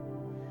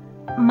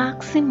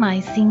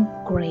Maximizing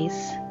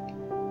grace.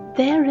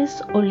 There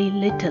is only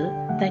little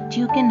that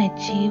you can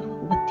achieve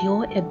with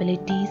your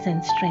abilities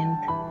and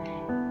strength.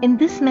 In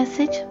this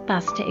message,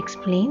 Pastor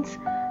explains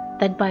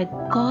that by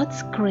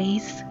God's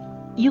grace,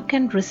 you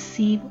can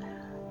receive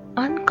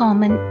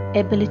uncommon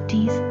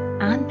abilities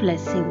and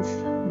blessings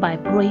by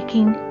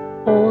breaking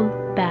all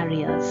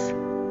barriers.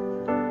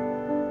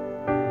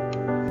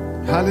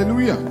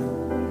 Hallelujah.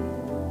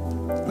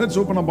 Let's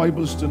open our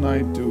Bibles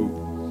tonight to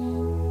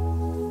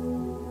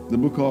the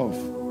book of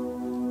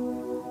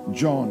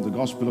John, the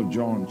Gospel of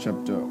John,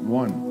 chapter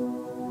 1.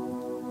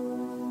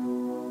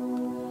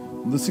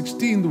 The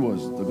 16th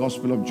verse, the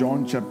Gospel of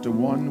John, chapter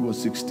 1, verse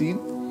 16.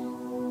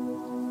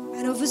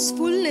 And of his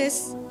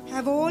fullness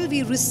have all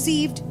we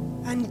received,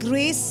 and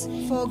grace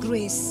for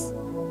grace.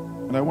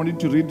 And I want you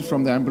to read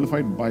from the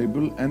Amplified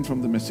Bible and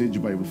from the Message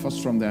Bible.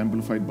 First from the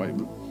Amplified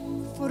Bible.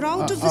 For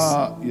out of his...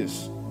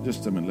 Yes,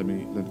 just a minute.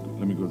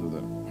 Let me go to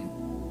that.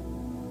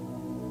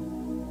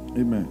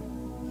 Amen.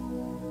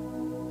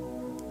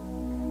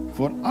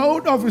 For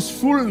out of his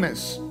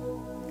fullness,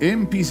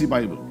 MPC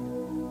Bible,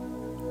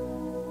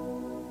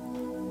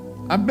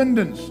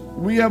 abundance,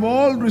 we have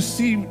all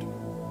received,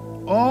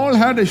 all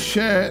had a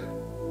share,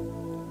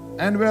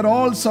 and were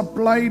all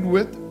supplied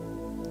with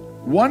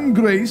one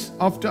grace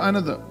after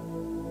another,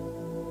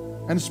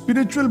 and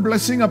spiritual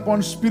blessing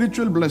upon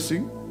spiritual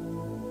blessing,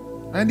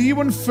 and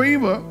even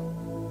favor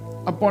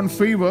upon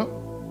favor,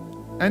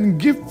 and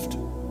gift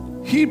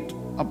heaped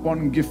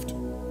upon gift.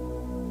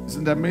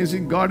 Isn't that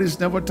amazing? God is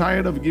never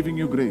tired of giving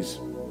you grace.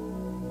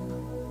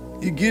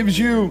 He gives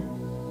you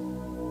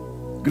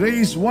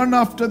grace one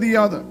after the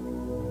other.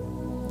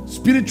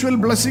 Spiritual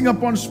blessing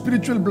upon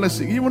spiritual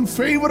blessing, even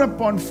favor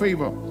upon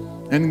favor,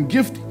 and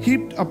gift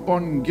heaped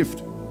upon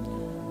gift.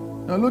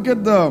 Now look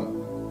at the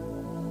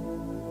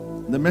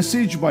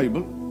Message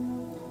Bible.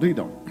 Read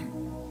on.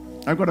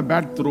 I've got a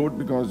bad throat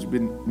because I've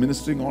been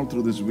ministering all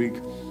through this week.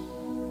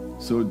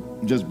 So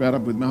just bear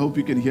up with me. I hope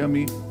you can hear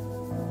me.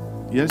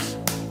 Yes?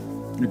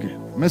 Okay.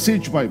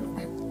 Message Bible.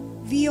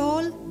 We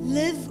all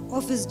live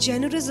of his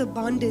generous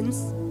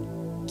abundance,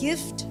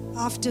 gift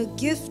after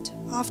gift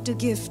after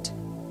gift.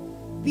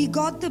 We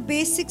got the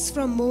basics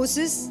from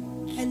Moses,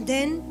 and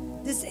then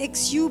this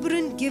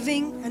exuberant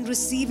giving and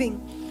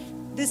receiving,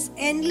 this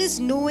endless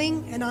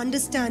knowing and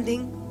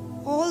understanding,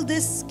 all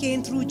this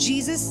came through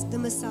Jesus the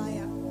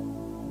Messiah.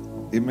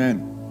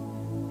 Amen.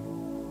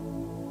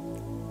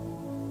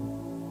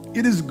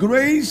 It is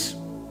grace.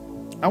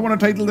 I want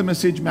to title the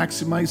message,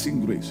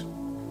 Maximizing Grace.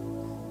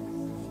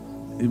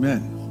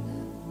 Amen.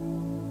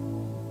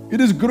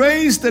 It is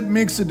grace that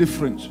makes a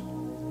difference.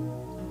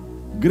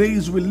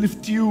 Grace will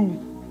lift you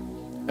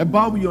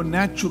above your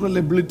natural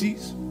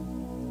abilities.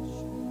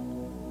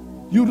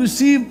 You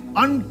receive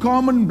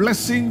uncommon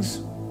blessings,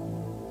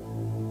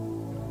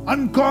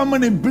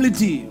 uncommon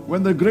ability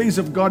when the grace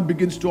of God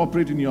begins to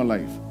operate in your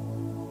life.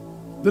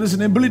 There is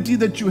an ability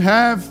that you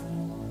have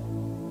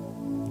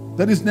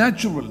that is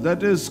natural,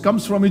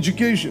 comes from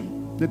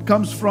education, that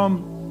comes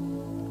from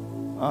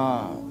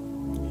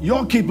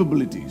your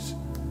capabilities,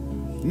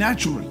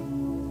 natural.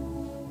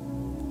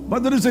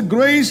 But there is a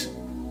grace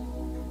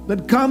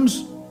that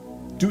comes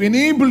to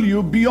enable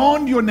you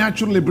beyond your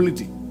natural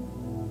ability.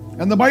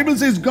 And the Bible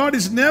says God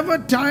is never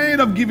tired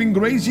of giving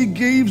grace. He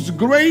gives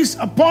grace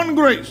upon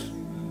grace.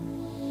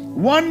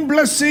 One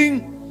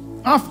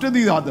blessing after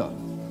the other.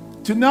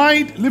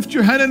 Tonight, lift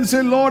your hand and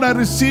say, Lord, I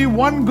receive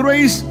one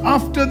grace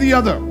after the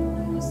other.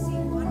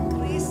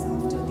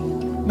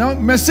 Now,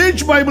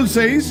 Message Bible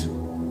says,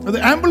 the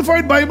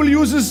Amplified Bible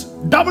uses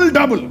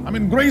double. I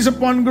mean, grace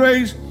upon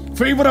grace,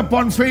 favor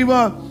upon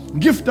favor,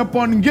 gift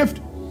upon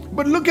gift.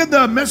 But look at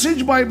the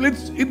Message Bible,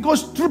 it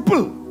goes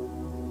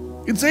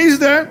triple. It says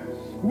there,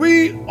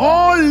 we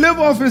all live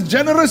of his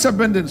generous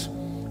abundance,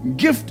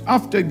 gift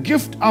after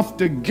gift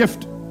after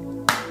gift.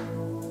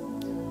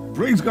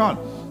 Praise God.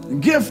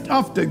 Gift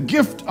after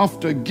gift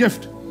after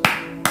gift.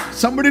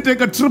 Somebody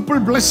take a triple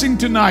blessing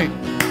tonight.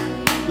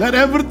 Let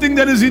everything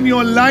that is in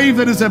your life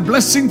that is a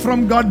blessing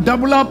from God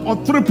double up or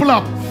triple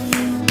up.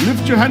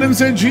 Lift your hand and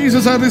say,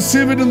 Jesus, I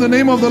receive it in the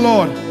name of the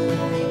Lord.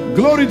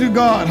 Glory to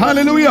God.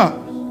 Hallelujah.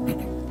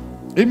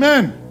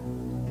 Amen.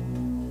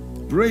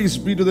 Praise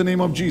be to the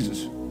name of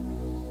Jesus.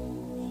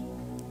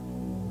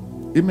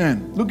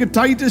 Amen. Look at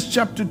Titus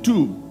chapter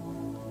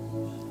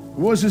 2,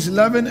 verses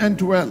 11 and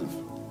 12.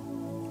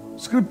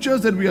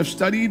 Scriptures that we have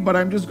studied, but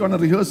I'm just going to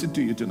rehearse it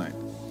to you tonight.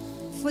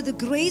 For the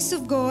grace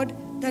of God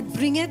that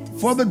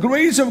bringeth... For the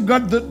grace of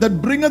God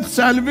that bringeth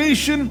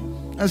salvation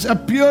has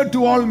appeared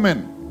to all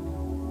men,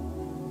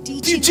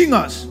 teaching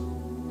us,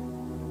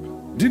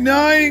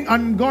 denying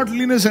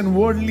ungodliness and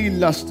worldly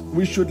lust,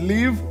 we should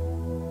live.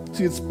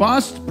 See, it's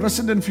past,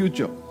 present and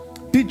future.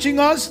 Teaching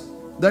us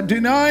that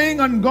denying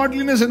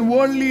ungodliness and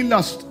worldly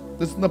lust,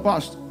 that's in the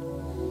past.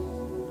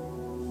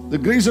 The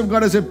grace of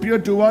God has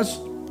appeared to us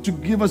to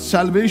give us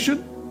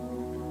salvation,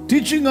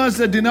 teaching us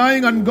that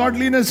denying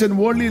ungodliness and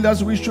worldly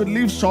lust, we should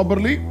live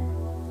soberly,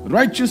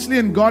 righteously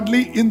and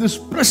godly in this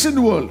present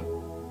world.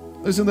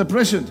 That's in the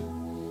present.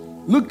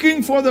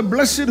 Looking for the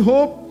blessed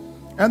hope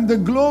and the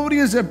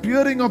glorious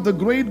appearing of the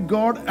great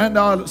God and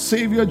our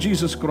Savior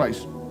Jesus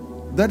Christ.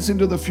 That's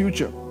into the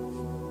future.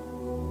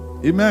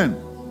 Amen.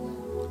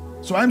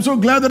 So I'm so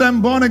glad that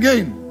I'm born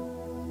again.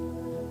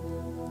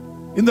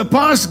 In the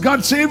past,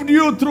 God saved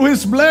you through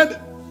His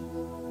blood.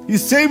 He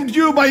saved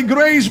you by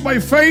grace, by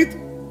faith,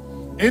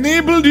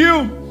 enabled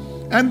you.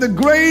 And the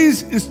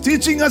grace is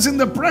teaching us in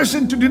the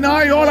present to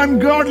deny all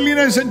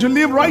ungodliness and to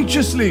live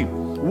righteously.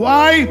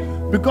 Why?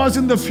 Because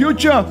in the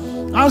future,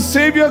 our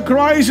Savior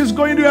Christ is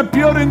going to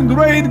appear in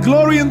great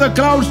glory in the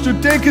clouds to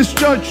take His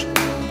church.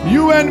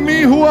 You and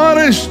me who are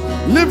His,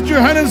 lift your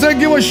hand and say,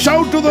 give a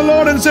shout to the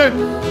Lord and say,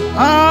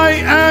 I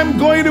am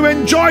going to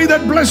enjoy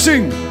that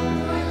blessing.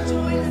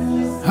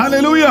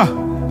 Hallelujah.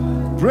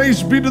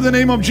 Praise be to the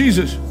name of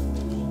Jesus.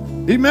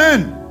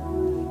 Amen.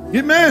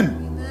 Amen.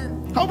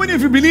 How many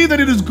of you believe that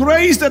it is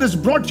grace that has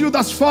brought you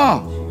thus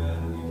far?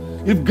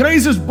 If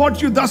grace has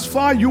brought you thus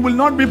far, you will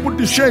not be put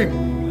to shame.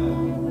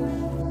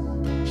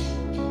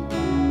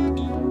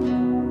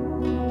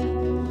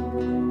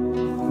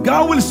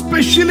 God will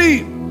specially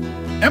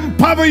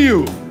empower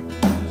you.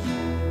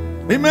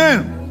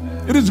 Amen.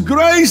 It is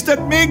grace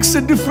that makes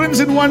a difference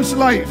in one's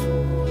life.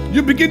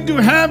 You begin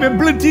to have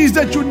abilities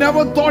that you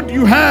never thought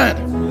you had.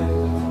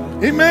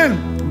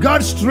 Amen.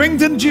 God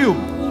strengthened you.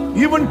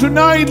 Even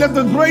tonight, let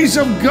the grace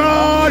of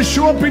God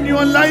show up in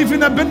your life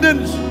in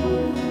abundance.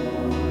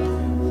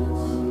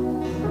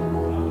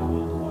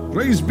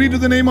 Praise be to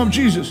the name of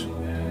Jesus.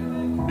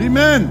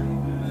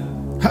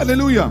 Amen.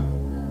 Hallelujah.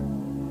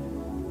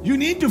 You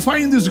need to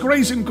find this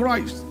grace in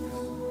Christ.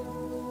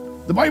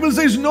 The Bible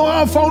says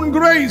Noah found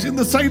grace in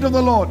the sight of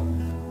the Lord.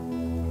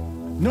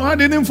 Noah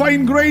didn't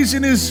find grace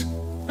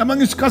among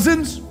his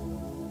cousins.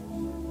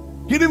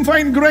 He didn't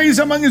find grace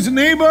among his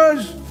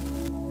neighbors,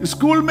 his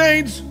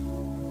schoolmates.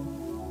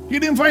 He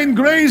didn't find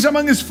grace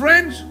among his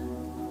friends.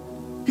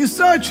 He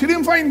searched. He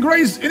didn't find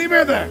grace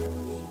anywhere there.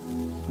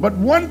 But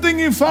one thing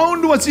he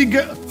found was he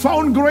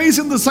found grace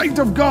in the sight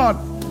of God.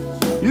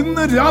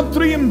 ഇന്ന്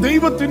രാത്രിയും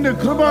ദൈവത്തിന്റെ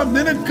കൃപ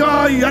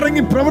നിനക്കായി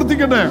ഇറങ്ങി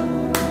പ്രവർത്തിക്കട്ടെ.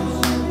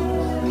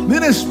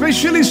 നിന്നെ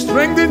specially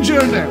strengthen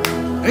ചെയ്യട്ടെ,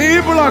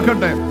 able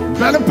ആക്കട്ടെ,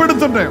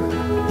 ബലപ്പെടുത്തട്ടെ.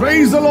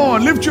 Praise the Lord.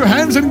 Lift your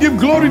hands and give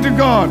glory to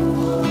God.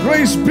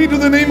 Praise be to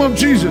the name of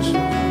Jesus.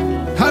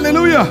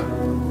 Hallelujah.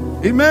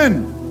 Amen.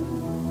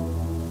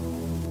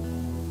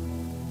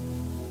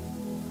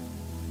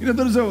 You know,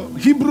 there is a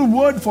Hebrew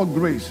word for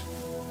grace.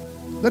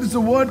 That is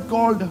a word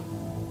called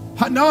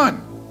Hanan.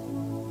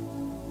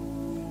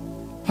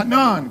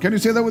 Hanan. Can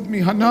you say that with me?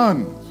 Hanan.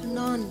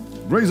 Hanan.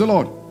 Praise the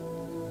Lord.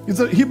 It's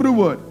a Hebrew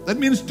word. That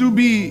means to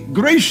be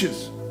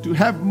gracious, to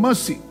have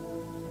mercy.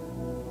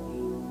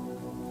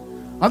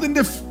 I think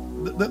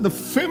the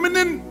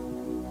feminine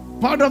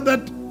part of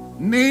that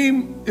name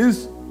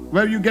is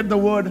where you get the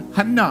word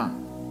Hannah.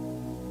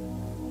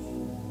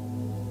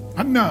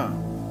 Hannah.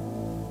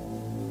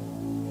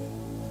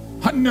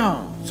 Hannah.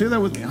 Say that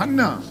with me.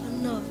 Hannah.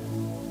 Hannah.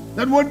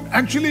 That word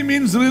actually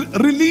means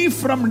relief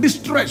from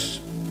distress.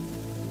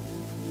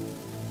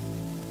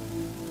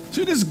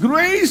 So it is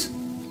grace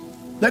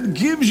that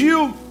gives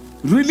you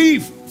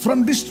relief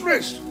from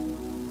distress.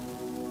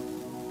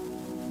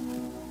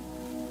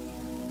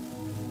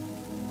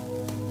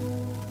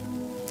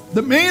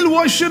 The male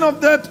version of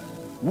that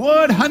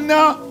word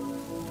Hannah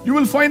you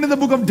will find in the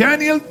book of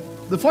Daniel,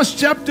 the first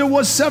chapter,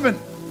 verse 7.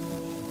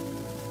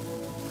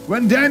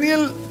 When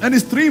Daniel and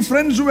his three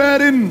friends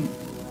were in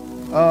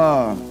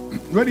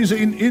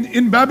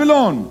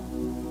Babylon,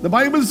 the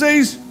Bible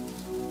says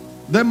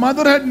their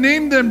mother had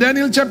named them.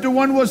 Daniel chapter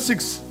 1 verse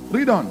 6.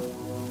 Read on.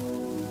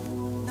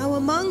 Now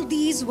among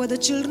these were the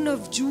children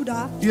of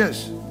Judah.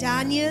 Yes.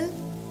 Daniel,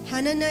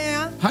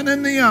 Hananiah,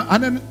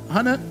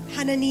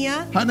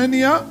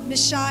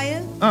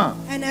 Mishael,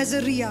 and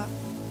Azariah.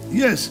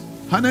 Yes,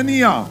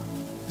 Hananiah.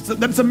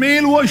 That's a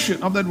male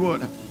version of that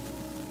word.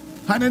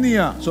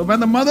 Hananiah. So when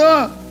the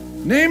mother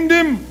named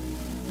him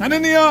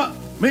Hananiah,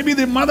 maybe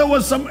the mother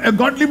was a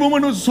godly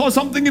woman who saw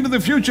something into the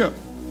future.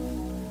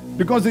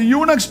 Because the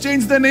eunuchs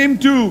changed their name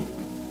to,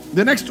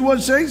 the next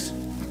word says,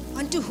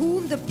 unto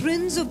whom the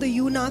prince of the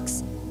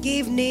eunuchs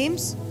gave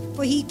names,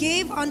 for he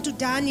gave unto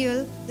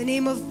Daniel the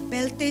name of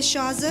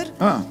Belteshazzar,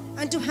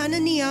 and to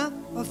Hananiah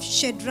of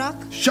Shadrach,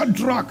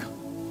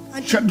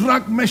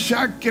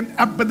 Meshach, and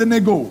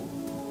Abednego.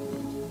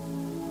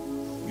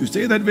 You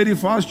say that very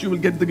fast, you will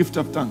get the gift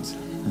of tongues.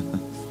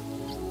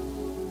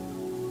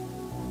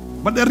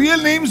 But the real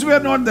names were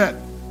not that.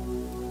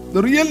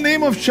 The real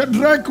name of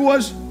Shadrach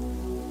was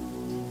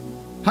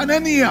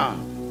Hananiah.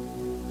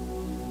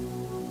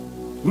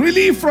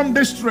 Relief from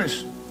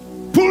distress.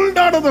 Pulled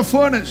out of the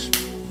furnace.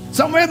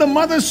 Somewhere the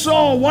mother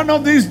saw one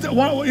of these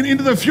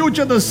into the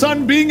future, the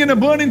son being in a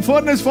burning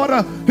furnace for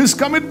his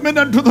commitment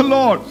unto the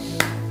Lord.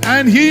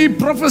 And he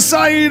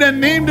prophesied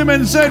and named him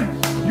and said,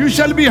 you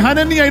shall be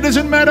Hananiah. It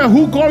doesn't matter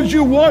who calls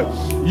you what.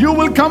 You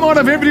will come out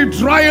of every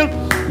trial.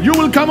 You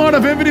will come out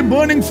of every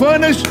burning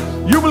furnace.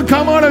 You will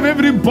come out of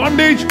every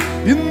bondage.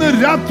 In the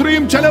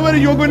Ratriyam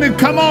Chalavari, you're going to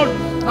come out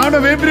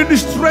of every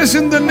distress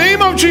in the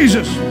name of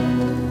Jesus.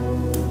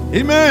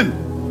 Amen.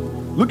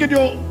 Look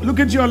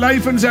at your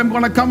life and say, I'm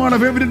going to come out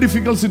of every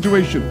difficult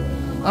situation,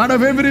 out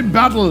of every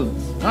battle,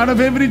 out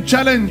of every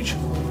challenge,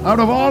 out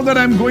of all that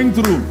I'm going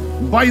through,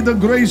 by the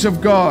grace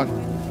of God.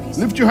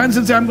 Lift your hands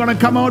and say, I'm going to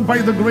come out by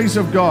the grace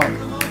of God.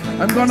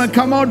 I'm going to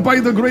come out by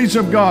the grace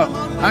of God.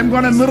 I'm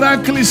going to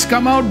miraculously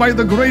come out by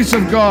the grace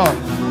of God.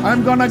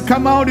 I'm going to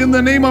come out in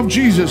the name of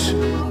Jesus.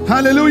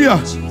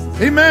 Hallelujah.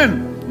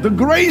 Amen. The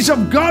grace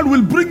of God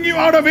will bring you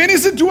out of any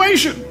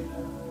situation.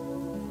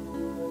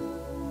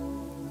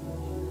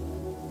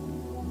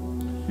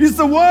 Is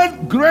the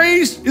word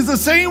grace is the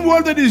same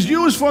word that is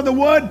used for the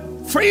word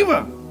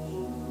favor.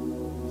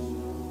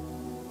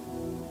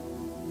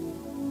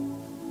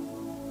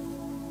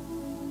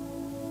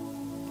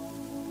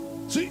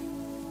 See,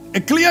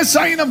 a clear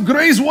sign of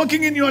grace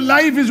working in your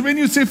life is when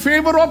you say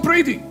favor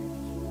operating.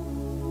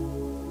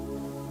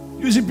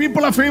 You see,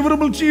 people are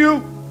favorable to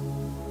you.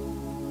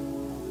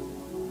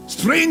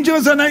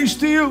 Strangers are nice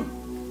to you.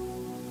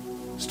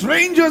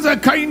 Strangers are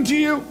kind to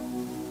you.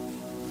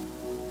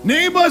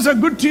 Neighbors are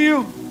good to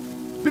you.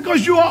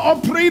 Because you are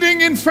operating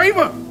in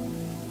favor.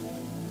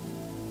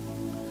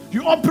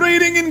 You're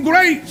operating in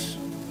grace.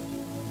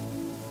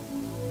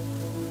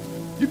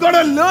 You got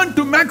to learn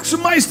to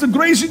maximize the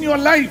grace in your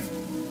life.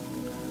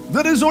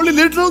 There is only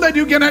little that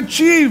you can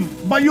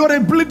achieve by your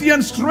ability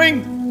and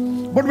strength.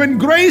 But when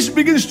grace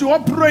begins to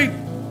operate,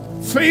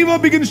 favor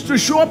begins to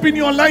show up in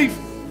your life.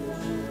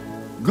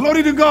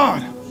 Glory to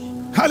God.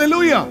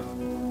 Hallelujah.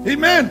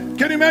 Amen.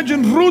 Can you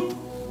imagine Ruth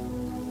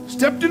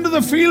stepped into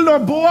the field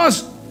of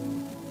Boaz?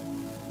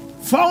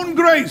 Found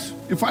grace.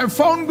 If I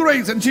found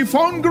grace, and she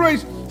found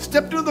grace,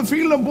 stepped into the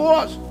field of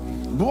Boaz.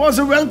 Boaz,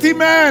 a wealthy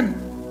man.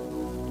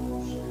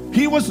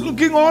 He was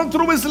looking all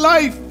through his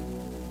life.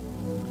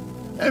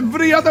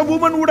 Every other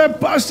woman would have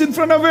passed in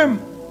front of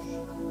him.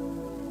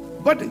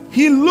 But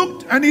he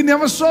looked and he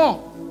never saw.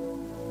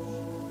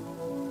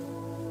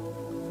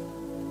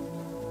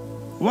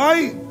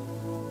 Why?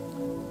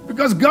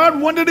 Because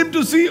God wanted him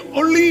to see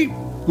only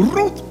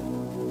Ruth.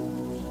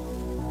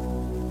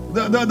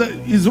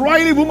 The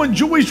Israeli woman,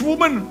 Jewish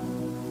woman,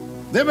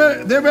 they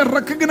were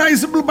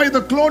recognizable by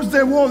the clothes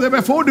they wore. There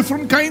were 4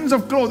 different kinds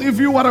of clothes. If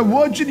you were a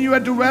virgin, you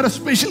had to wear a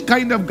special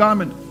kind of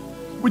garment,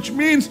 which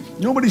means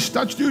nobody's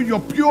touched you, you're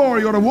pure,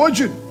 you're a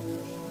virgin.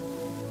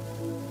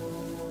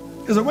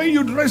 There's a way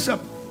you dress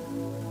up.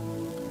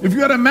 If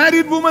you are a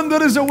married woman,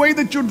 there is a way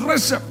that you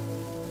dress up.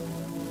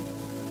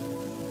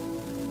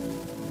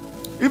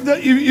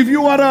 If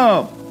you are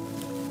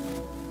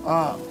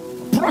a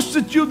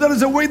prostitute, there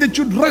is a way that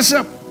you dress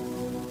up.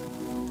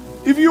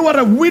 If you are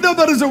a widow,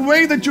 there is a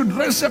way that you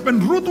dress up.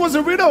 And Ruth was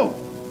a widow.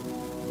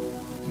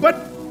 But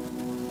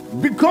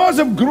because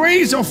of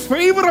grace or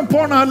favor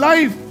upon her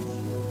life,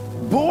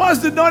 Boaz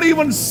did not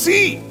even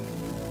see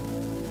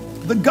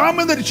the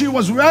garment that she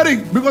was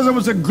wearing, because there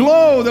was a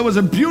glow, there was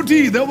a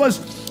beauty, there was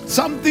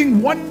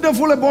something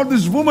wonderful about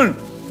this woman.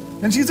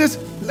 And she says,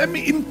 let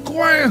me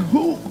inquire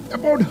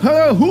about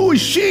her. Who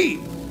is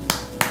she?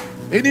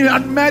 Any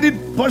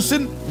unmarried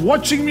person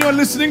watching me or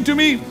listening to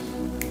me,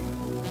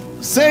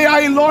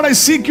 say, Lord, I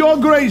seek your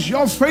grace,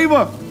 your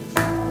favor.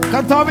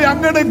 Kartave,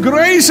 angade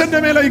grace ende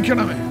mele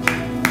ayikkaname.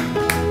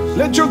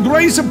 Let your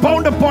grace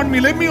abound upon me.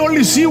 Let me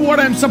only see what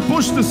I'm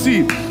supposed to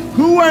see,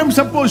 who I'm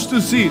supposed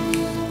to see.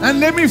 And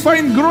let me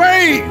find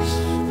grace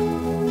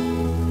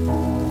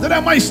that I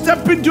might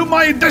step into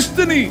my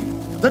destiny.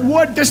 That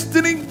word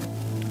destiny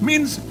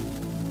means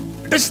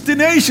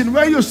destination,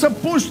 where you're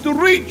supposed to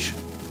reach.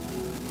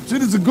 So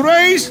it is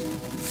grace,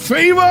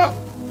 favor.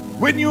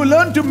 When you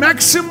learn to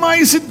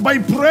maximize it by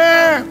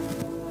prayer,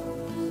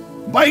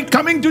 by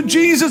coming to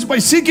Jesus, by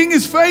seeking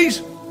His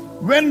face,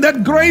 when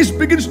that grace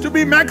begins to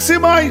be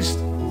maximized,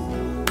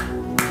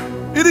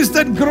 it is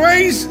that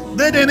grace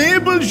that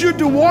enables you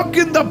to walk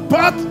in the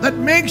path that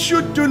makes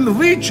you to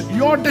reach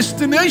your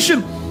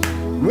destination.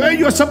 Where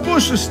you're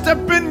supposed to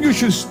step in, you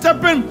should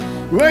step in.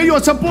 Where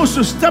you're supposed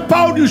to step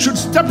out, you should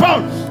step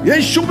out.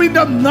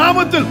 Yeshuvinam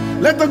namathil,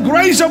 let the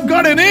grace of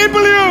God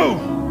enable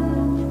you.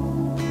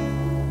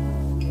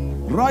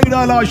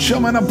 Raidala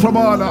Shamana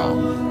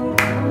Prabhala.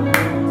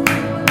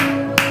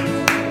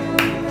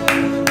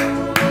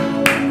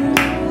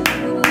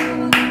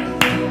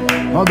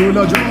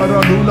 Hadula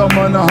Jara Dula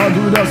Mana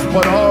Hadula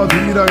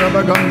Sparadira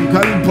Gadagam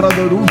Kal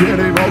Pradaru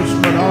Here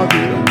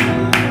Vausparadira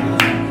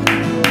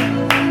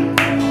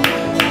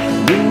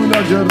Dula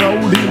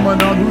Jaraudi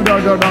Manadura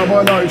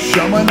Gadabala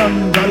Shamanam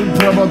Kal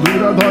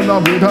Prabadura Dala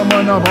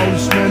Budhamana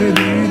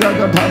Vausmeridira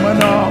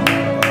Gatamana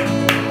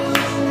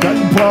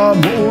Kalpa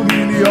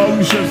Bodili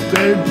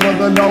Aushaste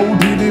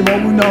Pradalaudili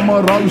Vaunama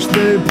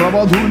Rauste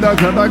Prabadula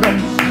Kadagam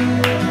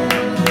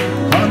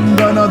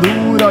Andana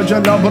Dura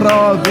Jalabra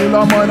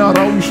Dulamana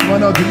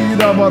Raushmana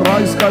Dira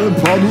Barais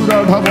Kalpadura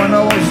Dhavana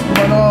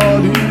Vasmana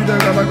Dira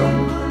Kadagam.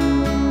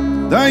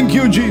 Thank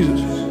you,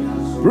 Jesus.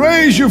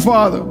 Praise you,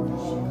 Father.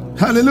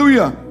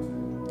 Hallelujah.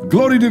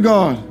 Glory to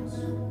God.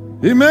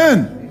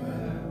 Amen.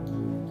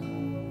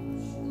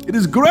 It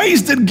is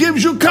grace that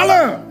gives you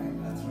color,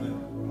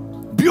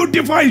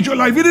 beautifies your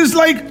life. It is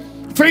like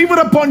favor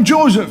upon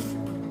Joseph.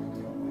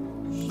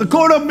 the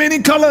coat of many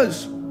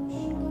colors.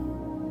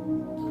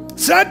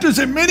 Sad to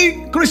say,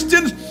 many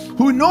Christians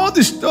who know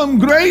this term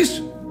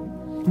grace,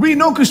 we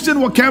know Christian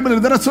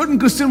vocabulary. There are certain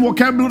Christian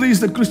vocabularies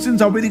that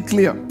Christians are very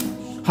clear.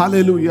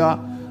 Hallelujah,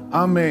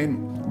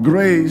 amen,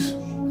 grace.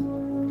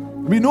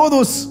 We know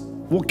those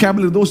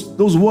vocabulary,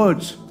 those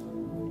words.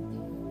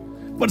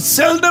 But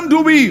seldom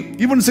do we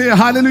even say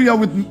hallelujah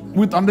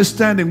with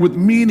understanding, with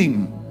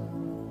meaning.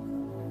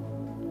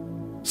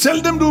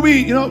 Seldom do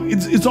we,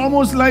 it's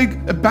almost like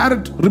a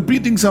parrot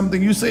repeating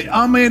something. You say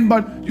amen,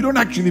 but you don't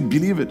actually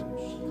believe it.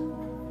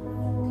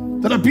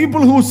 There are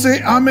people who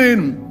say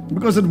amen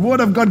because the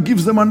word of God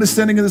gives them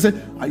understanding, and they say,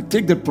 I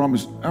take that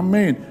promise,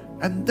 amen.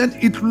 And then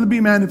it will be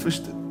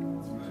manifested.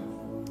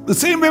 The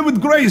same way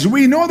with grace.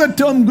 We know the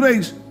term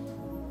grace.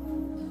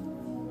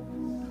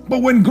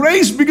 But when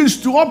grace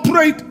begins to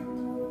operate,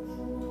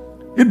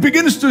 it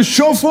begins to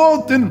show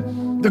forth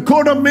in the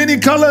coat of many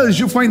colors.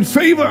 You find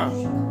favor.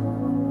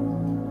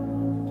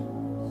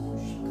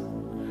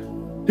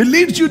 It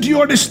leads you to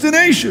your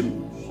destination.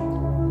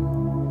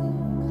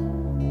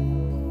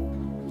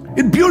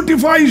 It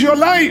beautifies your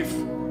life.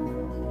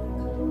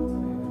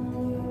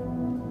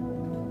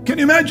 Can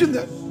you imagine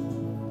that?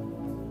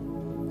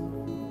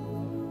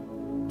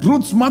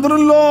 Ruth's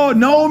mother-in-law,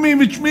 Naomi,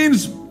 which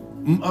means,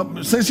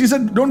 she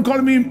said, don't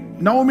call me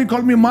Naomi,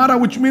 call me Mara,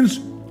 which means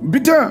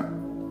bitter.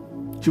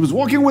 She was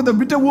walking with a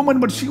bitter woman,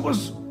 but she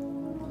was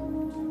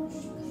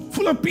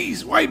full of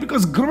peace. Why?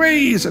 Because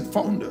grace had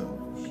found her.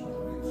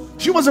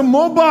 She was a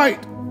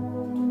Moabite.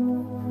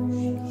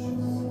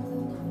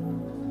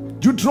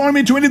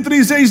 Deuteronomy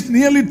 23 says,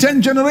 nearly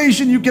 10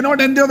 generations, you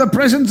cannot enter the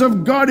presence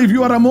of God if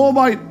you are a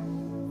Moabite.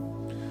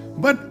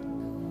 But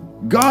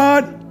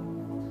God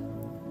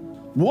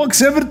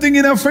works everything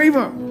in our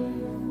favor.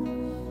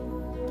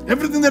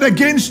 Everything that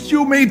against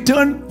you may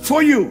turn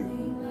for you.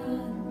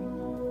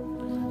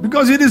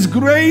 Because it is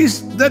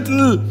grace that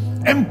will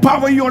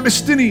empower your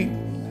destiny.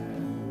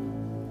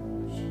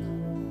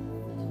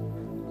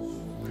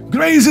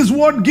 Grace is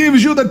what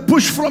gives you that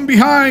push from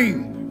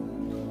behind.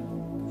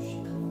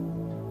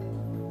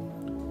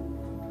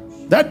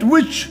 That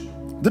which,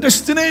 the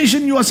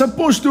destination you are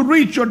supposed to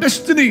reach, your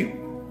destiny.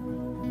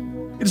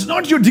 It's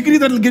not your degree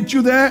that will get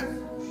you there.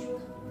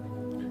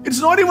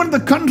 It's not even the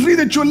country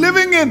that you're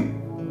living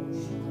in.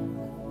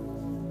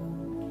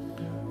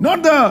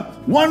 Not the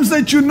ones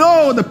that you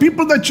know, the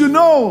people that you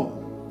know.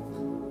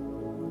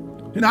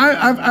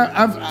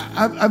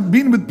 I've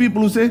been with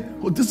people who say,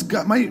 "Oh, this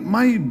guy,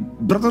 my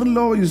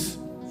brother-in-law is,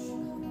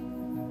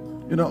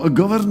 a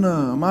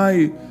governor.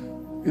 My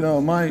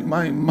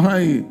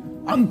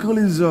uncle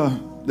is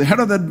the head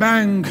of that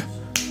bank.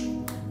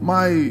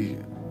 My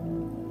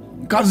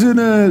cousin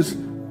is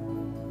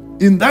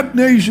in that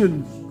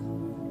nation.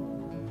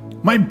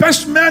 My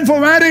best man for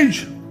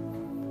marriage,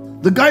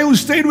 the guy who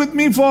stayed with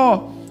me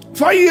for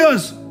 5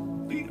 years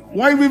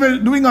while we were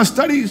doing our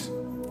studies,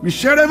 we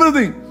shared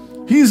everything.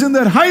 He's in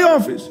that high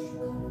office,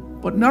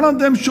 but none of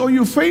them show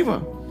you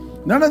favor.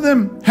 None of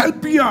them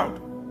help you out.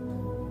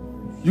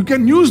 You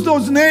can use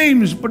those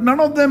names, but none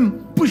of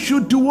them push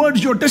you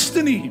towards your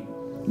destiny.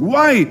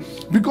 Why?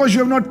 Because you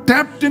have not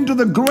tapped into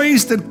the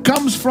grace that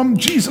comes from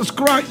Jesus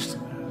Christ.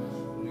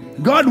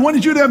 God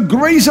wants you to have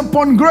grace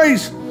upon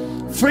grace,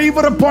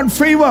 favor upon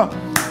favor,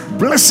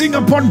 blessing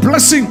upon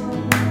blessing.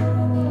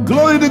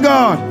 Glory to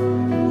God.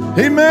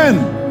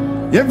 Amen.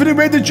 Every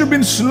way that you've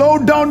been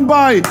slowed down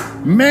by,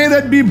 may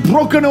that be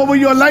broken over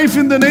your life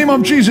in the name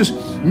of Jesus.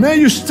 May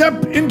you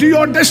step into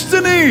your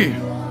destiny.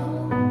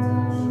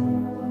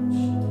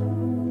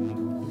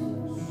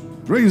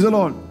 Praise the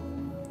Lord.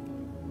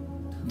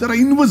 There are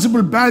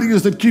invisible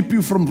barriers that keep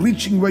you from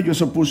reaching where you're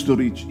supposed to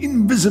reach.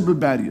 Invisible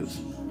barriers.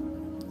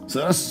 So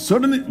there are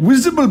certain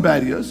visible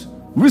barriers,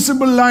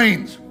 visible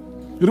lines.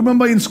 You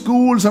remember in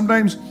school,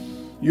 sometimes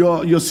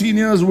your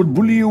seniors would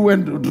bully you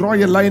and draw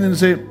a line and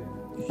say,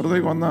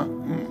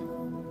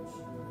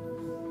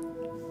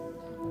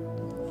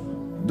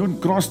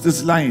 don't cross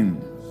this line.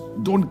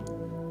 Don't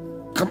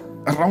come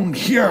around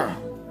here.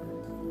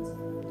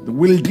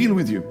 We'll deal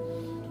with you.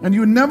 And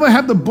you never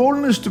have the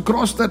boldness to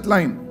cross that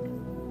line.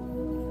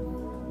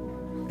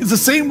 It's the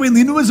same way in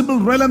the invisible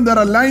realm, there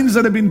are lines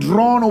that have been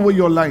drawn over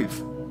your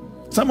life.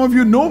 Some of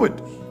you know it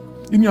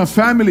in your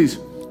families.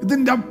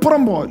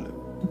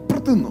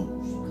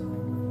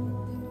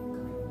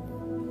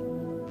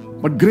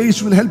 But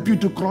grace will help you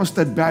to cross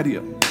that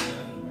barrier.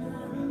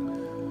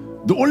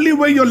 The only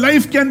way your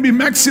life can be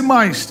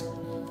maximized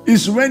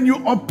is when you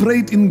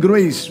operate in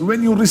grace,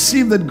 when you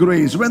receive that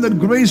grace, when that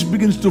grace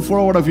begins to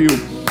flow out of you.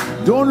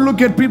 Don't look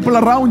at people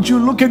around you,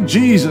 look at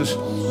Jesus,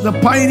 the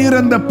pioneer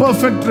and the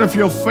perfecter of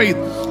your faith.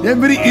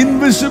 Every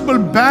invisible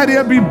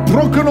barrier be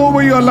broken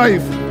over your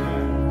life.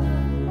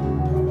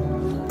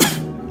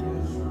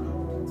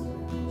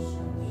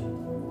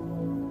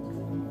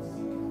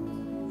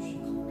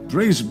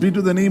 Praise be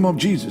to the name of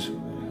Jesus.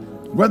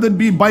 Whether it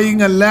be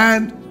buying a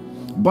land,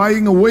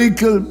 buying a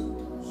vehicle,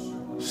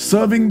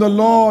 serving the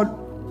Lord,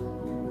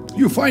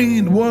 you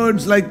find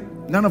words like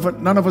none of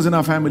us in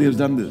our family has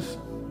done this.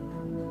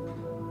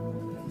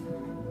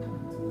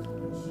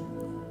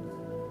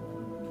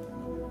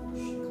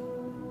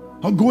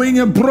 or going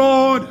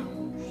abroad,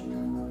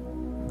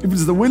 if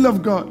it's the will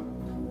of God.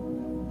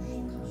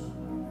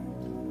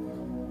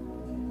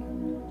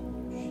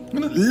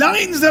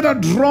 Lines that are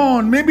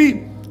drawn,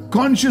 maybe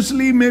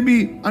consciously,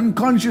 maybe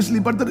unconsciously,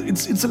 but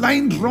it's a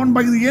line drawn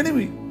by the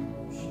enemy.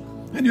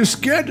 And you're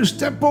scared to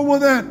step over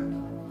that.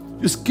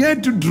 You're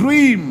scared to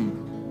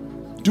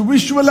dream, to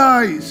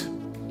visualize,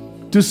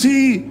 to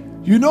see.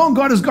 You know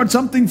God has got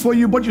something for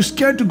you, but you're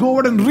scared to go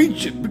out and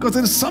reach it because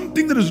there is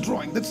something that is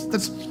drawing.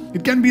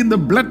 It can be in the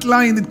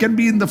bloodline, it can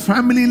be in the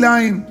family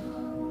line,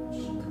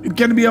 it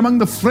can be among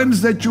the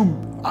friends that you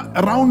are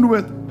around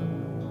with.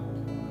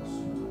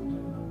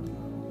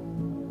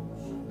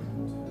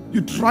 You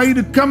try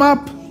to come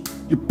up,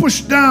 you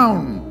push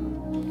down.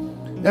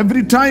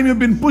 Every time you've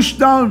been pushed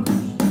down,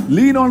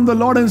 lean on the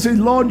Lord and say,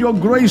 Lord, your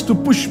grace to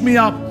push me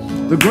up.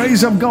 The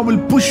grace of God will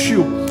push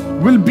you,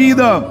 will be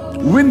the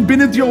wind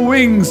beneath your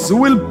wings,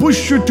 will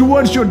push you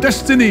towards your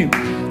destiny.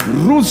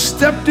 Ruth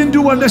stepped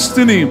into her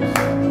destiny.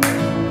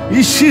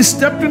 She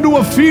stepped into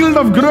a field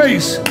of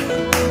grace.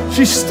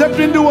 She stepped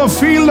into a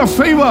field of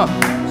favor.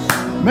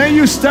 May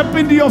you step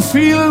into your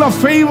field of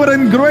favor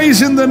and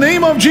grace in the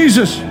name of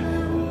Jesus.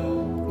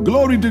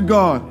 Glory to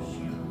God.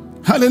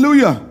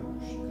 Hallelujah.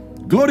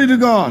 Glory to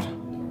God.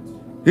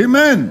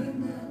 Amen.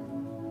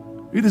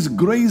 It is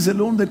grace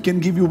alone that can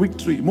give you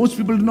victory. Most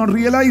people do not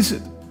realize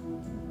it.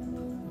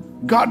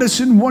 God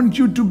doesn't want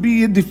you to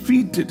be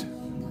defeated.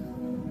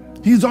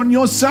 He's on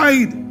your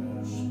side.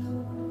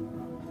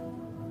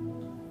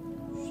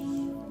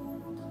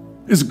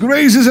 His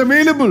grace is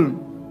available.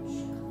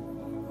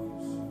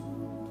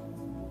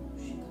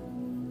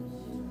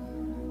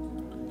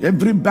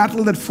 Every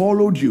battle that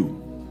followed you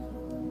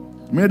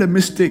made a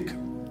mistake.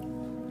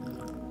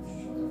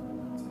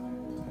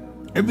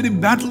 Every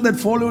battle that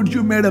followed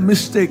you made a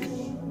mistake.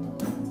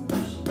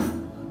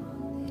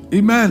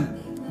 Amen.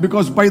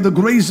 Because by the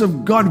grace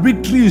of God,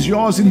 victory is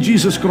yours in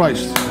Jesus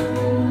Christ.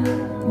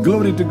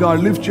 Glory to God.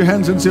 Lift your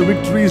hands and say,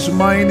 victory is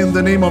mine in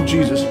the name of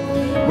Jesus.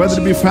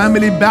 Whether it be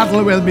family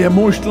battle, whether it be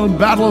emotional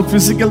battle,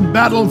 physical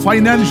battle,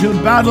 financial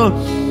battle,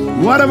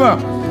 whatever,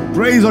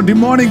 praise or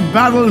demonic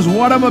battles,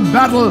 whatever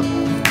battle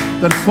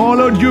that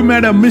followed you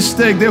made a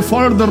mistake. They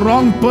followed the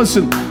wrong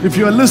person. If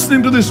you are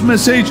listening to this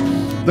message,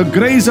 the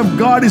grace of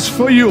God is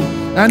for you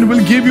and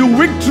will give you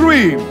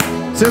victory.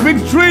 Say,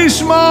 victory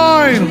is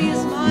mine.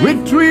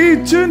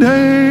 Victory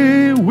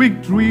today,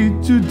 victory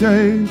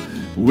today,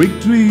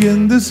 victory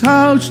in this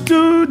house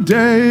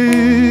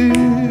today.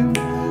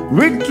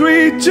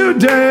 Victory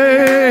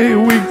today,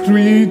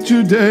 victory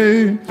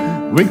today,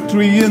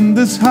 victory in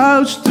this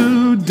house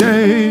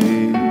today.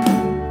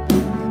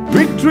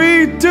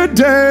 Victory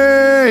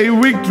today,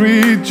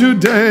 victory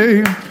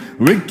today,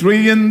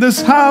 victory in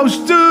this house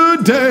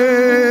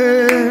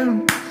today.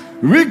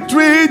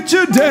 Victory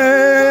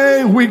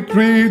today,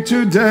 victory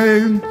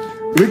today,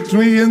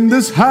 victory in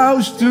this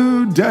house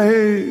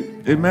today.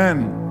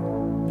 Amen.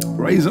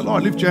 Praise the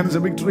Lord. Lift your hands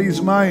and say, victory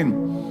is mine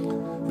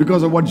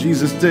because of what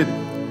Jesus did.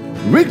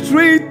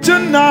 Victory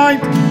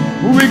tonight,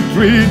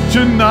 victory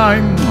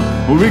tonight,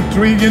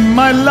 victory in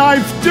my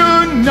life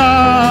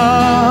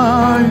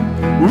tonight.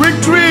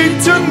 Victory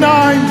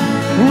tonight,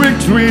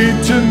 victory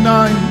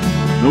tonight,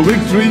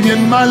 victory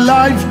in my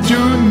life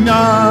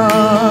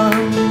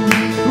tonight.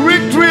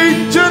 Victory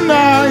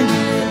tonight,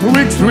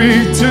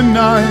 victory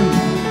tonight,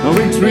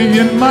 victory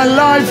in my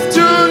life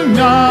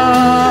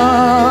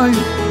tonight.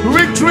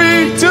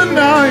 Victory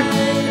tonight,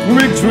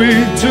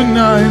 victory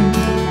tonight,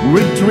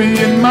 victory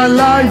in my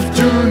life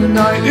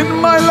tonight. In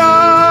my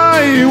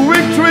life,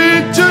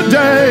 victory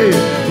today,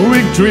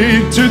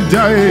 victory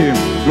today,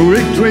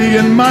 victory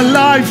in my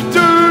life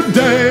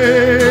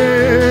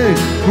today.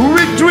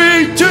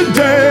 Victory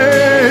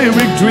today,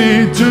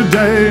 victory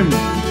today,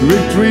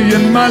 victory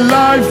in my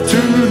life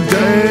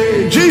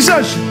today.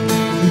 Jesus,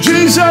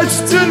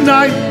 Jesus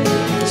tonight,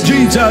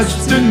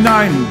 Jesus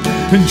tonight,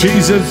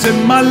 Jesus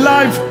in my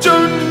life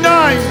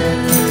tonight.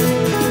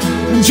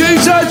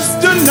 Jesus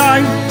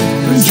tonight,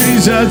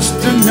 Jesus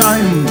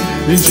tonight,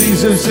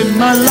 Jesus in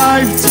my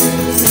life.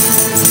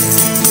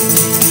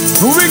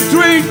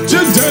 Victory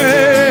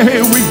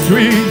today,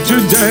 victory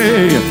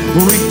today,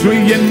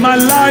 victory in my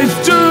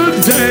life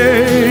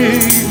today.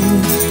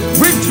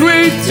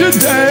 Victory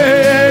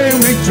today,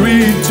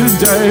 victory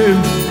today,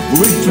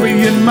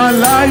 victory in my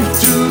life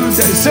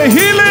today. Say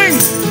healing,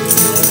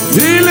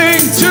 healing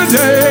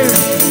today,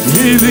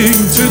 healing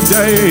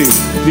today,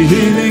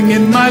 healing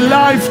in my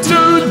life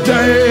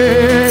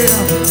today.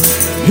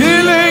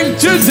 Healing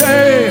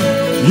today,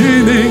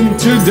 healing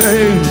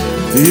today,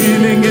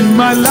 healing in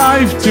my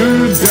life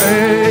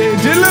today.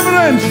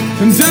 Deliverance,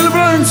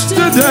 deliverance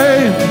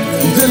today,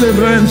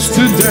 deliverance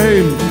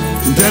today,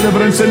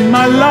 deliverance in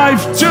my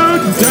life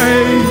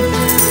today.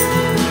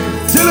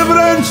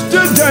 Deliverance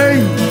today,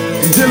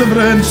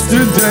 deliverance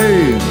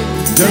today,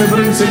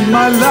 deliverance in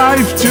my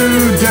life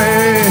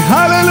today.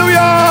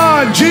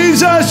 Hallelujah!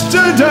 Jesus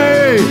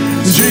today,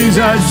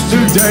 Jesus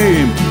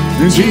today,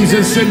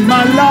 Jesus in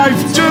my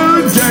life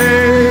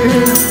today.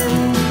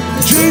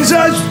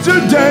 Jesus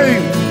today,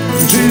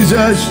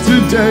 Jesus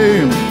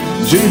today,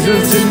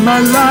 Jesus in my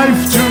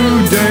life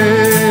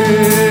today.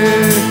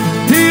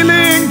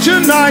 Healing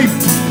tonight,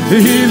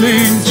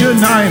 healing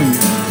tonight,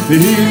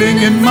 healing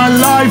in my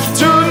life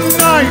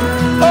tonight.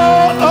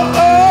 Oh, oh,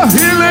 oh,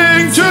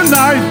 healing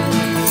tonight,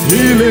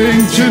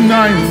 healing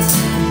tonight,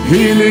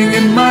 healing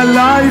in my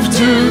life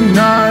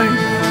tonight.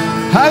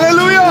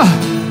 Hallelujah.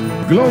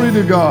 Glory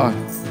to God.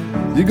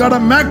 You got to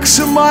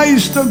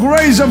maximize the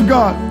grace of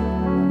God.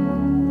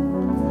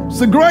 It's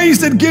the grace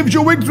that gives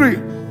you victory.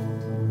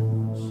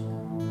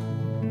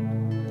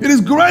 It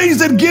is grace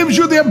that gives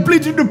you the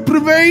ability to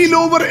prevail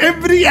over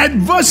every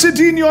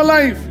adversity in your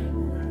life.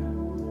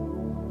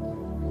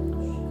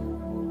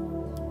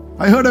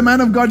 I heard a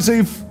man of God say,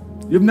 if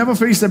you've never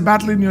faced a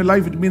battle in your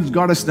life, it means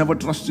God has never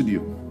trusted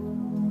you.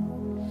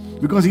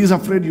 Because He is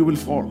afraid you will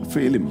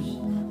fail Him.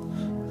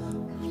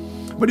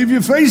 But if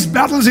you face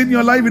battles in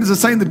your life, it is a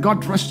sign that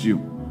God trusts you.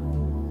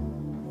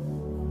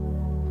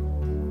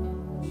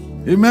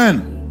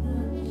 Amen.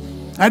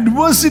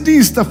 Adversity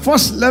is the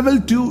first level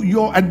to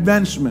your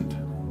advancement.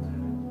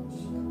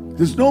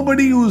 There's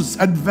nobody who's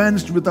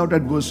advanced without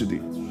adversity.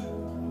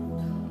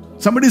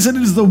 Somebody said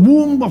it is the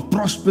womb of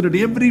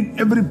prosperity.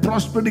 Every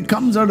prosperity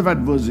comes out of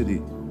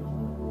adversity.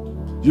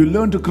 You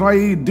learn to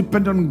cry,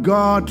 depend on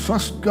God,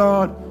 trust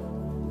God,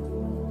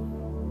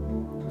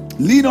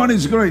 lean on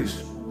His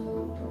grace.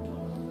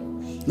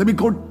 Let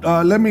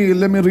me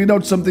read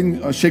out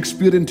something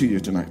Shakespearean to you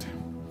tonight.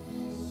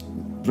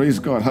 Praise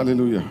God,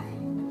 hallelujah.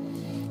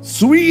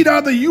 Sweet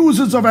are the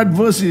uses of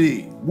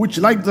adversity, which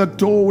like the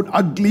toad,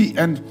 ugly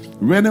and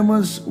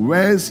venomous,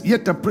 wears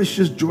yet a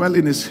precious jewel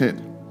in his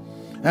head.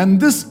 And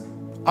this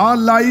our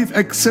life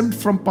exempt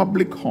from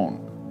public horn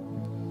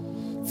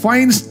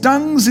finds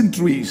tongues in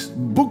trees,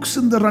 books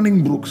in the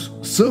running brooks,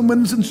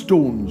 sermons in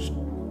stones,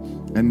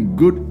 and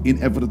good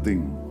in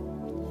everything.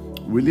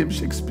 William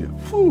Shakespeare.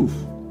 Whew.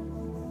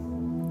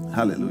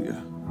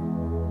 Hallelujah.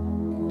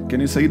 Can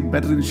you say it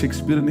better in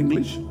Shakespearean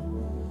English?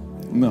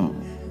 No.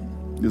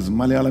 This is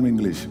Malayalam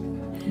English.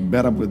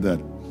 Bear up with that.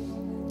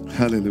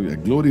 Hallelujah.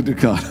 Glory to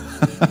God.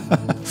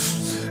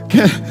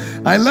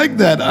 I like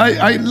that.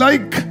 I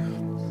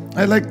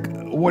like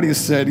what he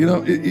said. You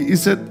know, he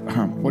said,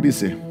 what do you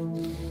say?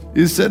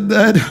 He said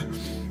that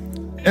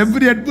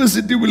every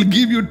adversity will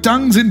give you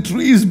tongues in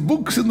trees,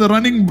 books in the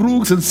running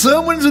brooks, and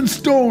sermons in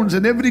stones,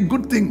 and every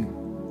good thing.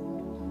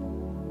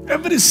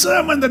 Every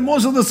sermon,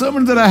 most of the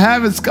sermons that I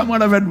have has come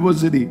out of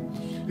adversity.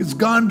 It's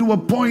gone to a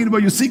point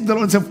where you seek the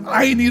Lord and say,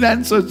 I need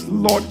answers.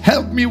 Lord,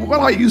 help me. What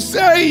are you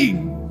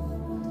saying?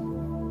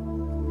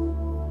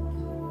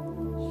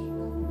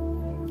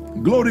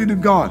 Glory to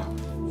God.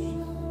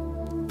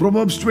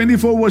 Proverbs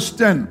 24 verse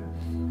 10.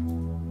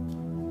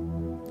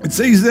 It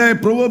says there,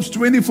 Proverbs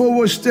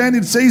 24 verse 10,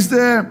 it says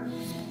there,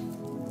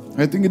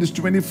 I think it is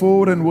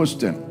 24 and verse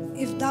 10.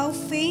 If thou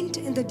faint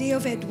in the day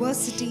of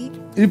adversity,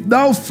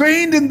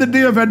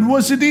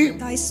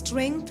 thy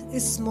strength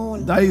is small.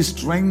 Thy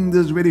strength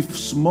is very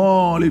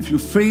small. If you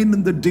faint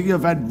in the day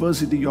of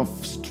adversity, your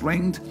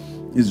strength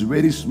is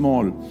very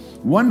small.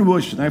 One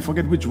version, I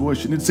forget which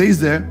version, it says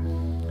there,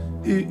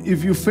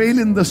 if you fail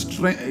in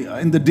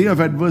the day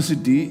of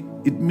adversity,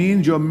 it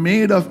means you're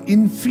made of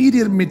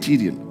inferior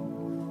material.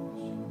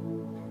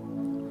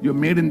 You're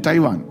made in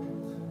Taiwan,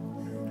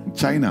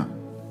 China.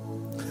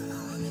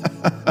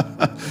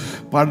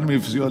 Pardon me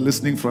if you are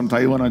listening from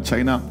Taiwan or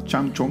China.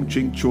 Chang Chong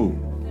Ching Cho.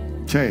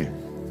 Che.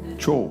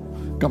 Cho.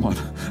 Come on.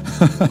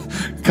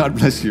 God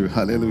bless you.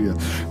 Hallelujah.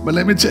 But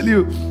let me tell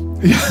you,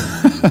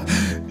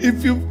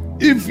 if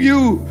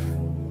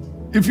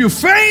you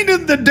faint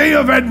in the day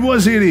of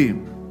adversity,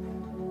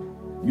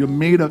 you're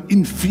made of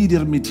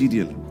inferior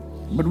material.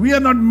 But we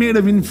are not made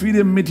of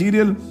inferior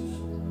material.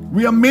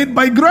 We are made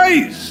by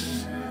grace.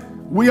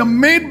 We are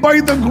made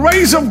by the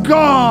grace of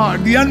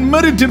God, the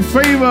unmerited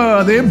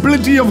favor, the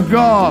ability of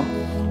God.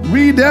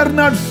 We dare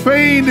not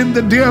faint in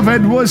the day of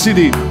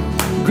adversity.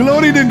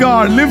 Glory to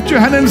God. Lift your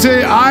hand and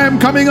say, I am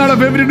coming out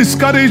of every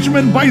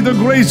discouragement by the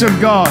grace of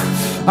God.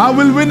 I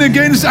will win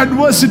against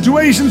adverse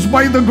situations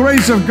by the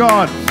grace of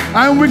God.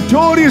 I am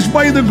victorious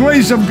by the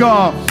grace of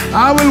God.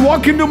 I will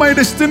walk into my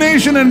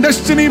destination and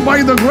destiny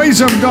by the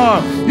grace of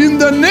God. In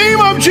the name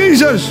of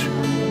Jesus.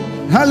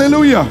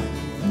 Hallelujah.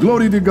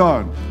 Glory to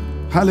God.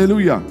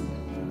 Hallelujah.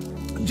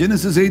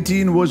 Genesis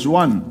 18 verse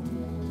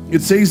 1.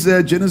 It says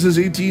there, Genesis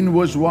 18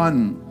 verse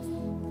 1.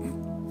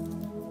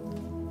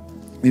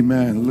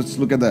 Amen. Let's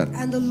look at that.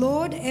 And the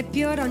Lord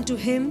appeared unto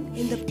him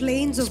in the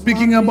plains of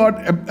Speaking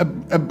Mamre. about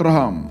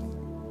Abraham.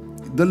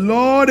 The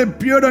Lord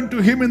appeared unto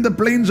him in the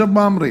plains of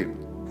Mamre.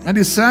 And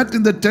he sat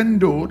in the tent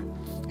door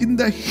in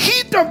the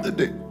heat of the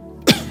day.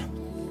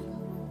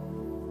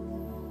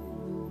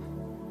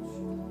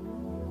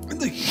 In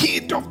the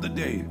heat of the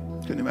day.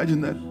 Can you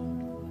imagine that?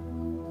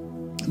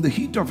 In the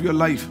heat of your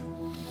life,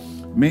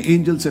 may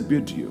angels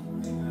appear to you.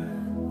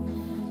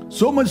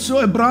 So much so,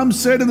 Abraham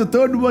said in the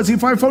 3rd verse,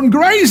 if I found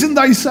grace in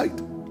thy sight,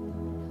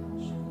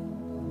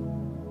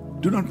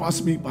 do not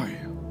pass me by.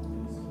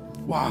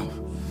 Wow.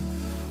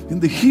 In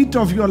the heat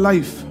of your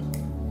life,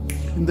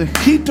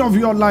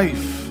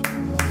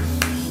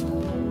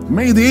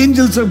 May the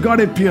angels of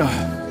God appear.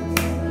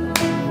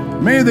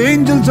 May the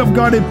angels of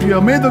God appear.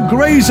 May the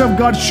grace of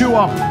God show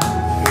up.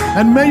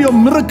 And may your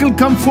miracle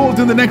come forth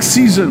in the next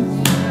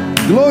season.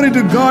 Glory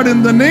to God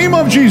in the name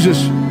of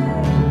Jesus.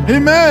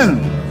 Amen.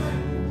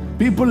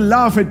 People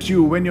laugh at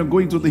you when you're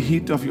going through the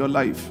heat of your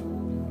life.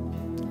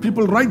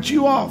 People write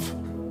you off.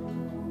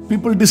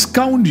 People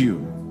discount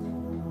you.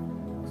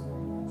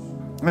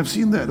 I've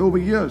seen that over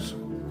years.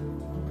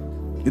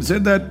 It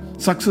said that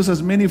success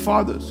has many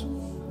fathers,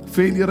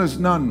 failure has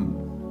none.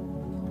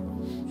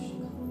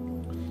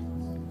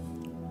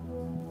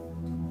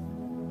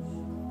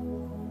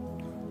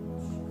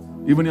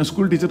 Even your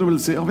school teacher will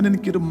say, "Avan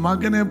enikku oru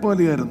magane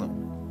poleyarunnu."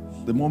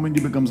 The moment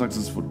you become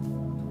successful.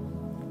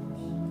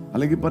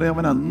 Allegil paraya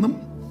avan annum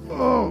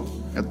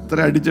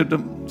etra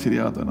adichittum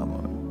seriyathavanaanu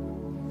parayum.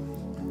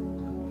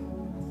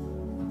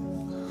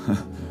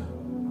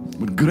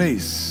 But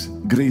grace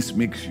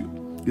makes you.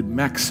 It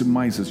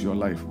maximizes your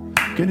life.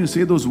 Can you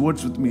say those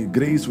words with me?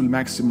 Grace will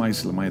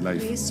maximize my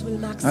life. Grace will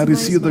maximize I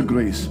receive the my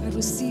grace life. I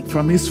receive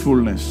from His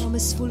fullness,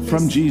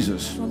 from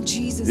Jesus. From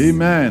Jesus.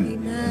 Amen.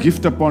 Amen.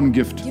 Gift upon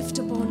gift, Gift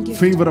upon gift.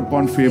 favor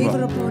upon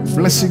favor, upon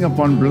blessing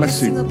upon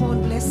blessing. Blessing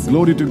upon blessing.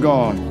 Glory to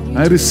God.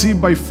 I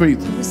receive by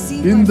faith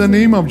Receive in by the faith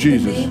name of in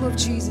Jesus. the name of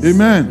Jesus.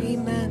 Amen.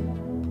 Amen.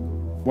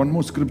 One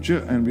more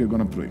scripture and we are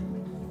going to pray.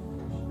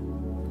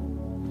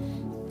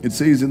 It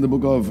says in the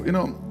book of,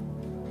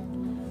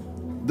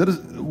 there is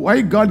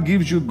why God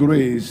gives you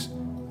grace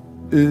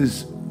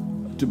is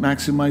to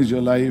maximize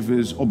your life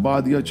is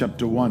Obadiah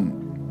chapter 1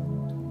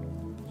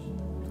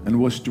 and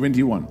verse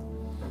 21.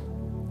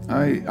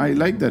 I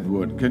like that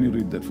word. Can you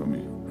read that for me?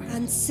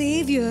 And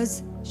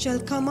saviors shall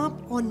come up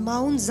on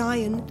Mount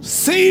Zion.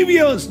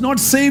 Saviors, not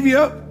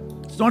savior.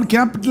 It's not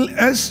capital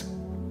S.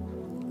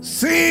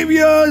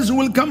 Saviors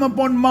will come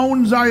upon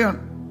Mount Zion.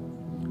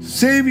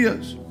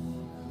 Saviors.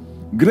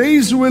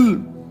 Grace will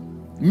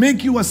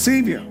make you a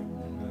savior.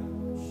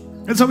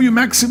 That's how you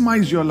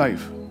maximize your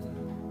life.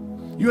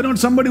 You are not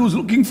somebody who's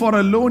looking for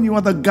a loan. You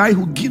are the guy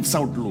who gives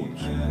out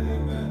loans.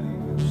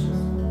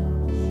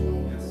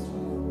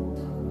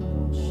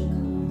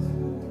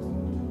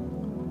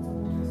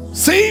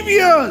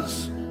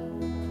 Saviors.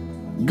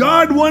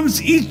 God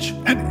wants each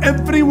and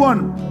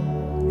everyone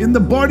in the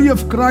body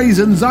of Christ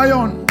in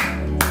Zion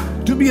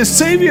to be a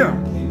savior.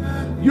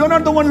 You're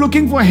not the one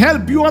looking for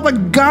help. You are the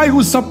guy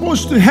who's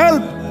supposed to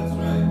help.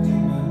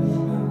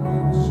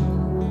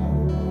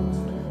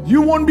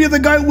 You won't be the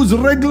guy who's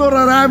regular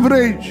or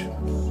average.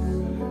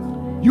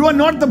 You are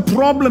not the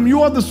problem.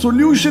 You are the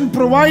solution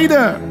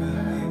provider.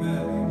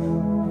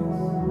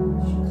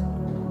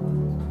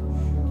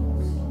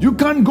 You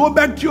can't go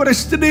back to your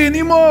yesterday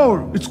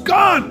anymore. It's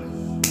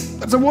gone.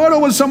 That's a word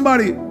over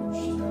somebody.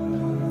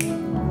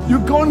 You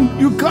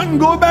can't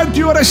go back to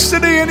your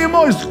yesterday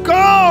anymore. It's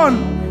gone.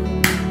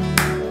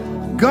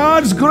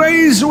 God's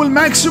grace will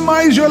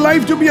maximize your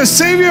life to be a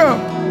savior.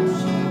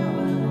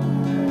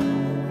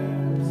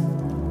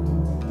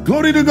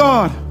 Glory to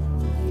God.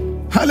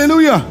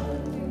 Hallelujah.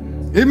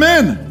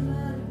 Amen.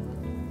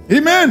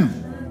 Amen.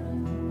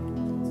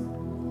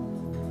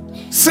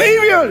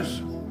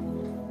 Saviors.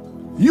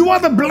 You are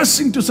the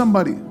blessing to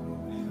somebody.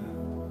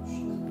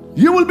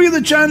 You will be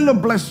the channel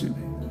of blessing.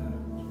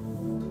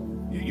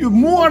 You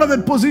move out of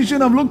that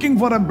position of looking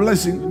for a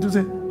blessing to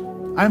say,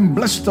 I'm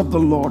blessed of the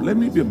Lord. Let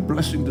me be a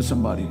blessing to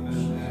somebody.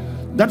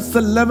 That's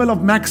the level of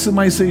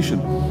maximization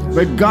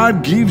where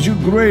God gives you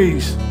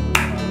grace.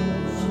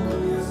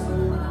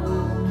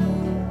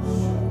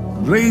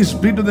 Praise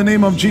be to the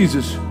name of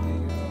Jesus.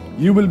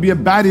 You will be a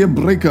barrier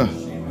breaker.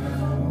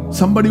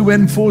 Somebody who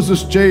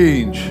enforces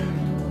change.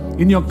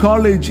 In your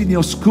college, in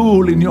your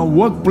school, in your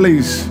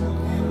workplace.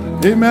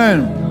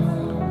 Amen.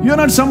 You're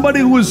not somebody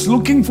who is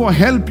looking for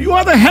help. You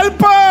are the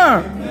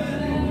helper.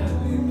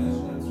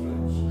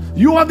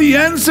 You are the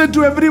answer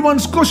to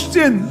everyone's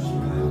question.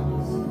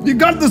 You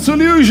got the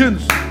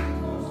solutions.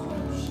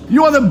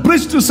 You are the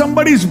bridge to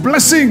somebody's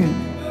blessing.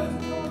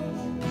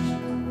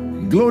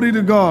 Glory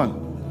to God.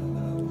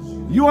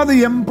 You are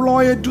the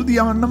employer to the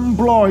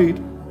unemployed.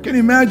 Can you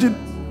imagine?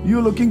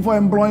 You're looking for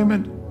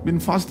employment. Been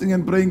fasting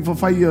and praying for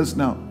 5 years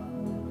now.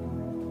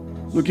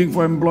 Looking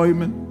for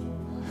employment.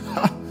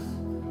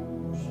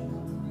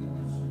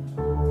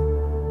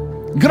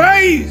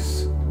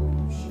 Grace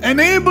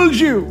enables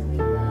you.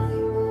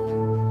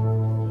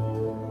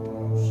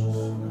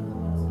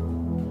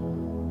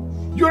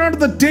 You're not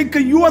the taker,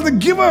 you are the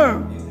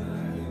giver.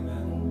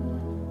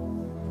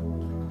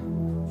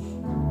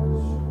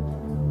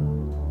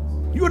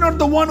 You're not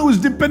the one who is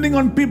depending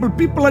on people.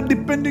 People are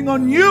depending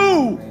on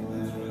you.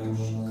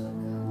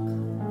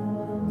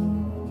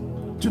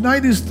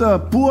 Tonight is the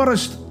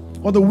poorest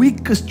or the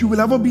weakest you will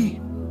ever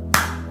be.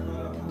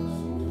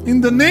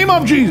 In the name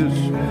of Jesus.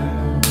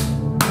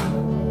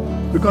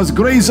 Because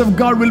grace of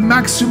God will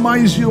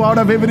maximize you out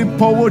of every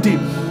poverty,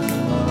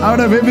 out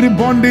of every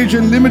bondage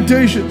and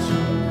limitations.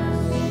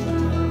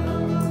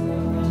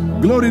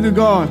 Glory to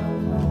God.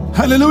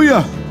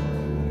 Hallelujah.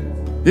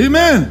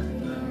 Amen.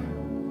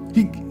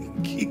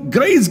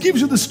 Grace gives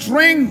you the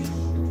strength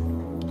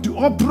to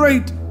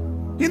operate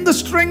in the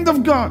strength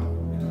of God.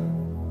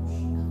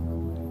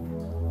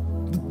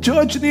 The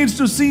church needs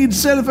to see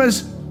itself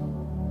as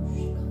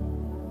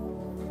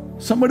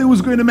somebody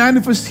who's going to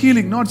manifest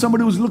healing, not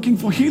somebody who's looking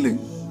for healing.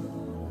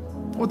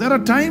 Oh, there are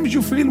times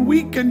you feel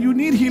weak and you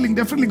need healing.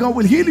 Definitely God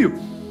will heal you.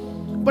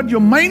 But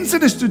your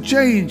mindset is to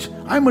change.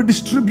 I'm a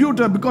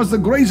distributor because the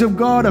grace of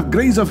God, of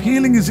grace of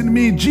healing is in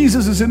me.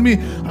 Jesus is in me.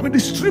 I'm a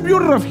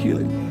distributor of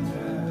healing.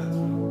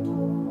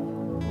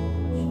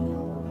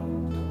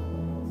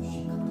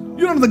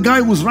 You're not the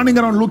guy who's running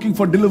around looking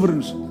for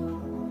deliverance.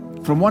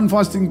 From one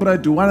fasting prayer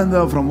to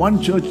another, from one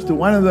church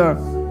to another.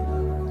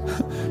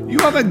 You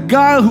are the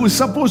guy who is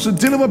supposed to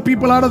deliver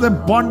people out of their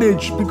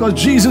bondage because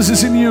Jesus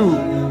is in you.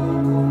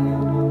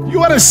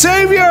 You are a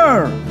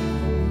savior.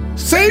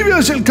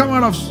 Savior shall come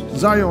out of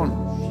Zion.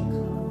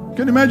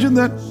 Can you imagine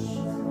that?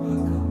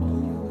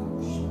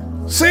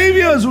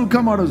 Saviors will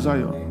come out of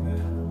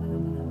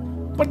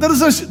Zion. But there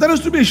has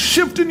to be a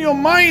shift in your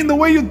mind, the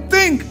way you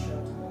think.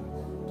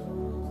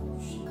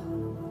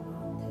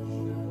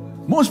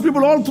 Most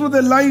people all through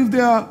their life, they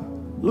are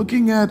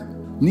looking at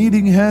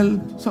needing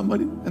help,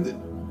 somebody.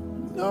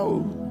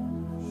 No.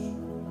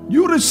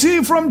 You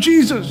receive from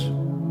Jesus.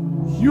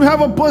 You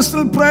have a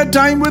personal prayer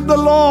time with the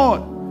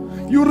Lord.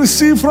 You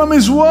receive from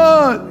His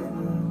Word.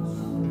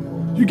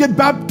 You get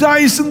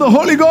baptized in the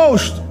Holy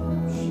Ghost.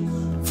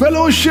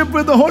 Fellowship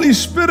with the Holy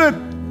Spirit.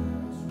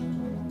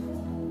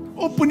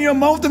 Open your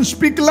mouth and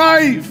speak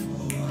life.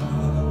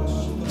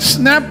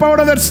 Snap out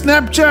of that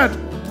Snapchat.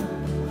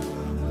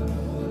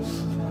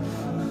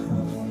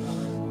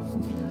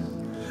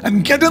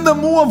 And get in the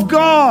move of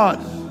God.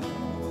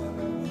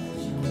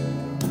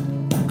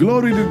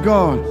 Glory to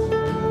God.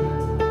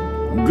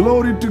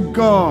 Glory to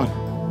God.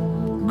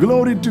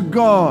 Glory to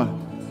God.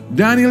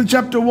 Daniel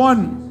chapter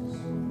 1.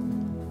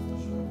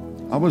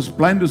 I was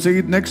planning to say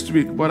it next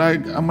week, but I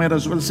might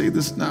as well say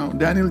this now.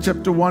 Daniel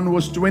chapter 1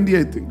 verse 20,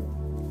 I think.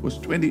 Verse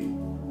 20.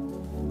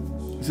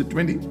 Is it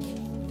 20?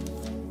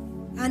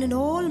 And in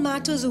all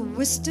matters of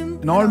wisdom,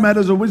 In all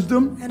matters of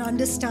wisdom and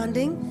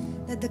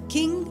understanding, that the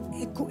king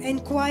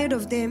inquired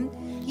of them,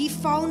 he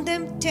found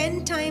them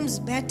 10 times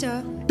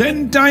better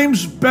 10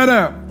 times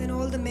better. than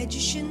all the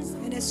magicians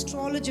and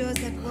astrologers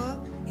that were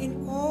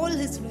in all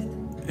his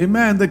realm.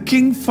 Amen. The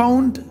king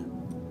found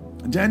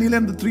Daniel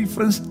and the three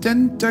friends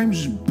 10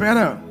 times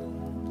better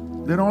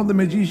than all the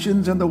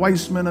magicians and the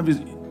wise men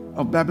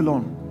of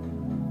Babylon.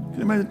 Can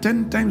you imagine?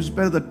 10 times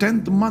better. The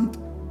 10th month,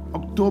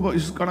 October,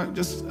 is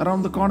just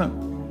around the corner.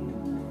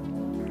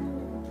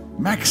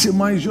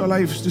 Maximize your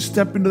life to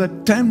step into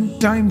that 10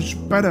 times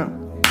better.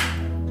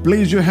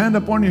 Place your hand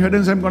upon your head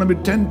and say, I'm going to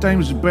be 10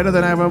 times better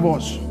than I ever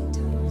was.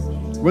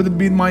 Whether it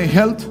be in my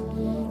health,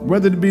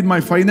 whether it be in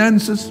my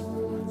finances,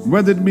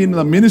 whether it be in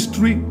the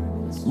ministry,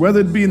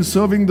 whether it be in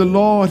serving the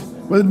Lord,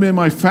 whether it be in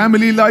my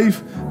family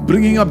life,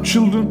 bringing up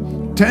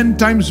children, 10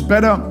 times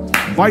better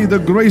by the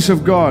grace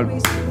of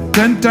God.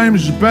 10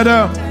 times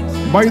better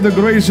by the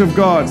grace of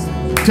God.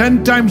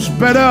 10 times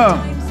better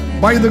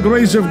by the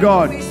grace of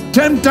God.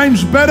 10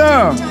 times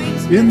better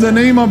in the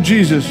name of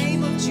Jesus.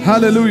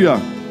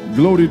 Hallelujah.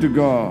 Glory to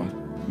God.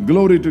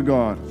 Glory to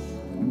God.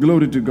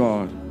 Glory to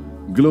God.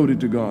 Glory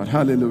to God.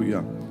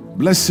 Hallelujah.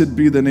 Blessed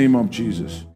be the name of Jesus.